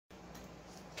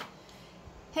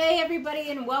Hey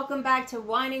everybody, and welcome back to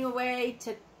Whining Away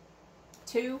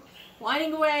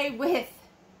Whining Away with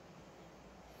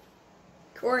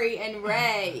Corey and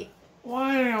Ray.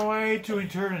 Whining away to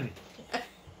eternity.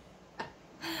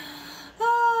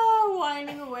 Oh,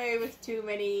 whining away with too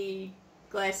many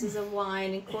glasses of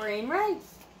wine and Corey and Ray.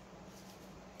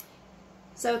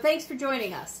 So thanks for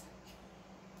joining us.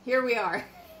 Here we are.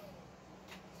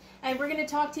 And we're going to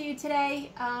talk to you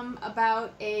today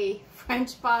about a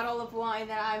French bottle of wine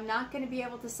that I'm not going to be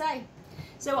able to say.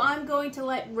 So I'm going to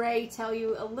let Ray tell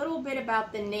you a little bit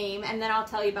about the name, and then I'll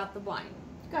tell you about the wine.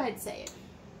 Go ahead and say it.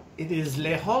 It is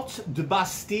Les Hôtes de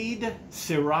Bastide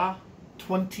Syrah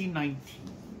 2019.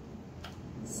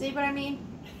 See what I mean?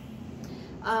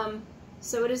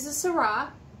 So it is a Syrah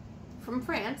from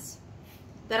France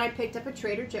that I picked up at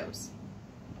Trader Joe's.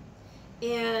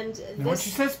 And now, when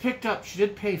she says picked up, she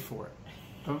did pay for it.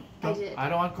 I did. I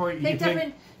don't want Corey. Picked up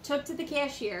and took to the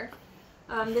cashier.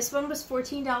 This one was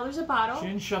 $14 a bottle. She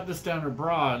didn't shove this down her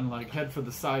bra and like head for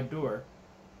the side door.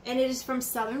 And it is from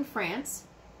southern France.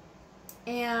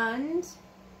 And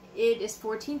it is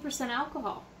 14%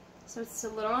 alcohol. So it's a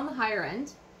little on the higher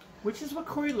end. Which is what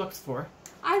Corey looks for.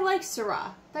 I like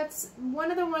Syrah. That's one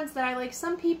of the ones that I like.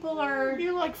 Some people are...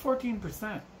 You like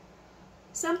 14%.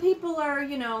 Some people are,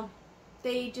 you know,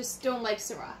 they just don't like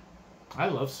Syrah. I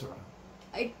love Syrah.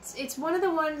 It's one of the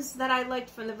ones that I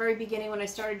liked from the very beginning when I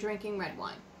started drinking red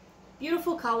wine.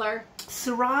 Beautiful color.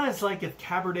 Syrah is like if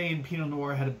Cabernet and Pinot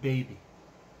Noir had a baby.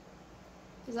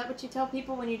 Is that what you tell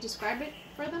people when you describe it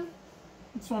for them?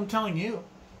 That's what I'm telling you.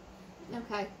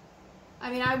 Okay.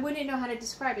 I mean, I wouldn't know how to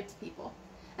describe it to people.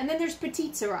 And then there's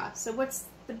Petite Syrah. So what's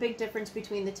the big difference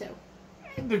between the two?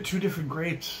 They're two different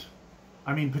grapes.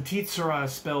 I mean, Petite Syrah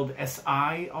is spelled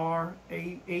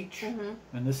S-I-R-A-H,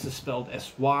 and this is spelled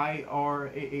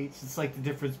S-Y-R-A-H. It's like the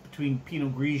difference between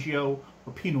Pinot Grigio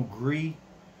or Pinot Gris.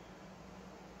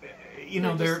 You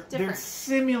know, they're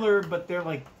similar, but they're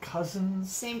like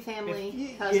cousins. Same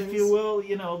family, cousins. If you will,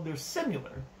 you know, they're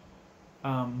similar.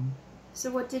 So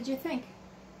what did you think?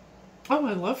 Oh,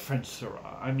 I love French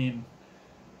Syrah. I mean,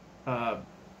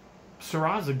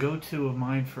 Syrah is a go-to of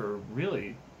mine for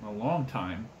really a long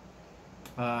time.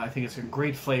 I think it's a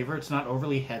great flavor. It's not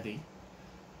overly heavy.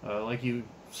 Like you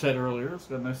said earlier, it's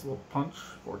got a nice little punch,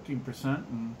 14%.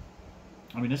 And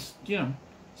I mean, it's, you know,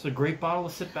 it's a great bottle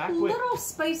to sit back with. A little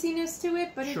spiciness to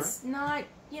it, but sure. It's not,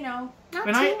 you know, not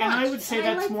too much. And I would say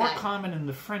that's like more common in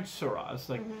the French Syrahs.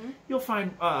 Like, you'll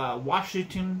find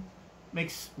Washington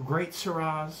makes great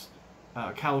Syrahs,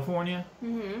 California.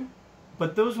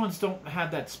 But those ones don't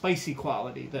have that spicy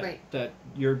quality that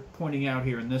you're pointing out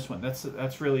here in this one.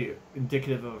 That's really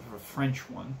indicative of a French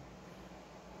one.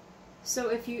 So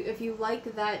if you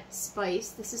like that spice,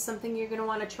 this is something you're going to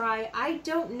want to try. I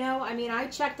don't know. I mean, I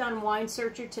checked on Wine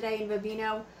Searcher today in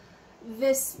Vivino.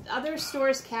 Other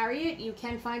stores carry it. You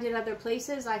can find it other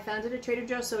places. I found it at Trader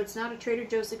Joe's, so it's not a Trader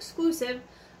Joe's exclusive.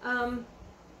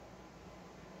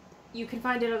 You can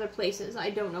find it other places.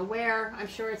 I don't know where. I'm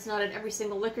sure it's not at every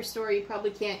single liquor store. You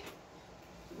probably can't.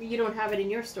 You don't have it in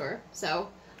your store. So,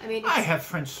 I mean... I have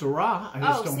French Syrah.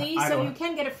 You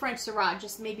can get a French Syrah,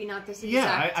 just maybe not this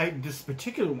exact... Yeah, this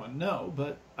particular one, no.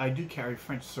 But I do carry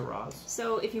French Syrahs.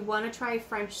 So, if you want to try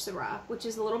French Syrah, which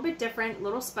is a little bit different, a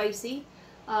little spicy,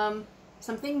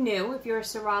 something new, if you're a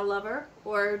Syrah lover,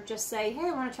 or just say, hey,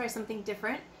 I want to try something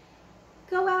different,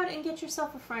 go out and get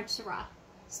yourself a French Syrah.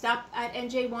 Stop at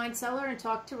NJ Wine Cellar and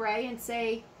talk to Ray and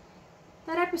say,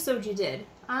 that episode you did,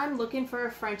 I'm looking for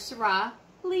a French Syrah,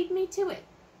 lead me to it.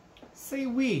 Say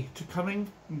oui to coming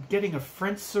and getting a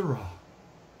French Syrah.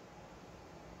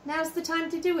 Now's the time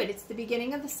to do it. It's the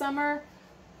beginning of the summer,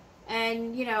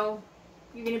 and, you know,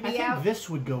 you're going to be out. I think this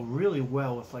would go really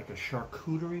well with, like, a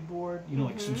charcuterie board, you know,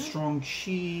 like some strong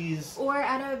cheese. Or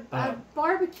at a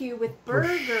barbecue with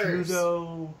burgers.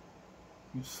 Prosciutto,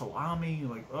 salami,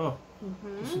 like, oh.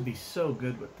 This would be so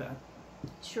good with that.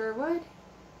 Sure would.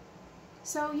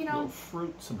 So, you know... little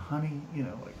fruit, some honey, you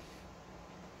know, like...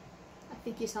 I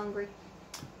think he's hungry.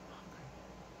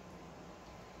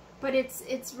 But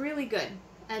it's really good.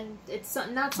 And it's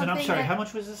not something And I'm sorry, how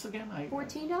much was this again?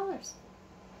 $14.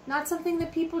 Not something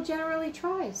that people generally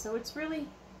try. So it's really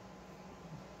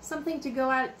something to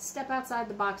go out, step outside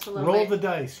the box a little bit. Roll the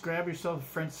dice. Grab yourself a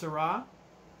French Syrah.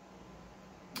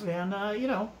 And, you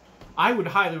know... I would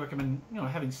highly recommend, you know,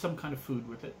 having some kind of food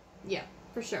with it. Yeah,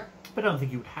 for sure. But I don't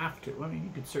think you would have to. I mean, you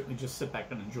could certainly just sit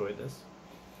back and enjoy this.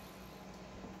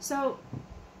 So,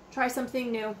 try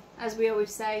something new, as we always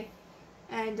say.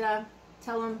 And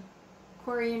tell them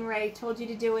Corey and Ray told you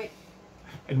to do it.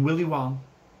 And Willy Wong.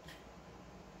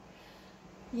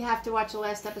 You have to watch the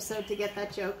last episode to get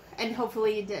that joke. And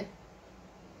hopefully you did.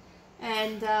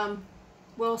 And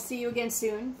we'll see you again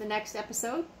soon, the next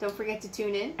episode. Don't forget to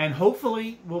tune in. And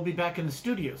hopefully we'll be back in the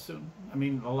studio soon. I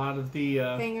mean, a lot of the...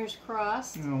 fingers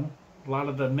crossed. You know, a lot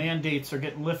of the mandates are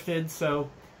getting lifted, so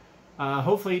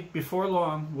hopefully before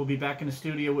long we'll be back in the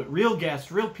studio with real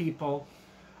guests, real people,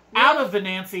 out of the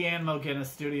Nancy Ann Moguinnis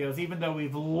studios, even though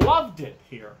we've loved it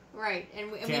here. Right,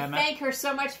 and we thank her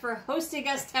so much for hosting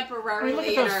us temporarily. I mean,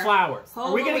 look at those flowers.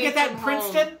 Are we going to get that in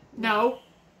Princeton? Home. No.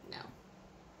 No.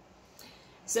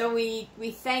 So we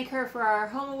thank her for our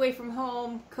home away from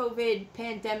home COVID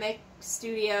pandemic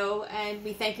studio, and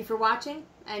we thank you for watching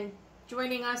and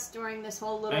joining us during this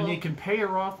whole little... And you can pay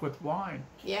her off with wine.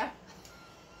 Yeah.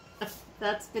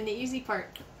 That's been the easy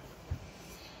part.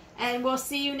 And we'll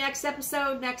see you next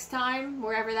episode, next time,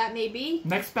 wherever that may be.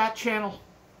 Next Bat Channel.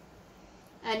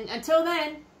 And until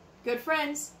then, good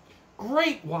friends.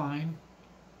 Great wine.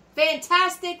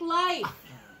 Fantastic life.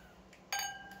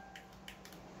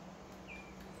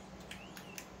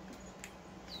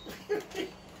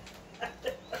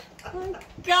 Oh,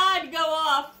 God, go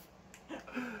off.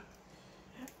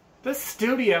 This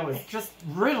studio is just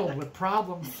riddled with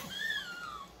problems.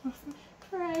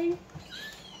 Right.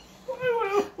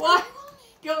 What?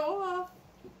 Go off.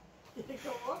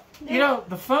 You know,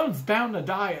 the phone's bound to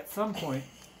die at some point.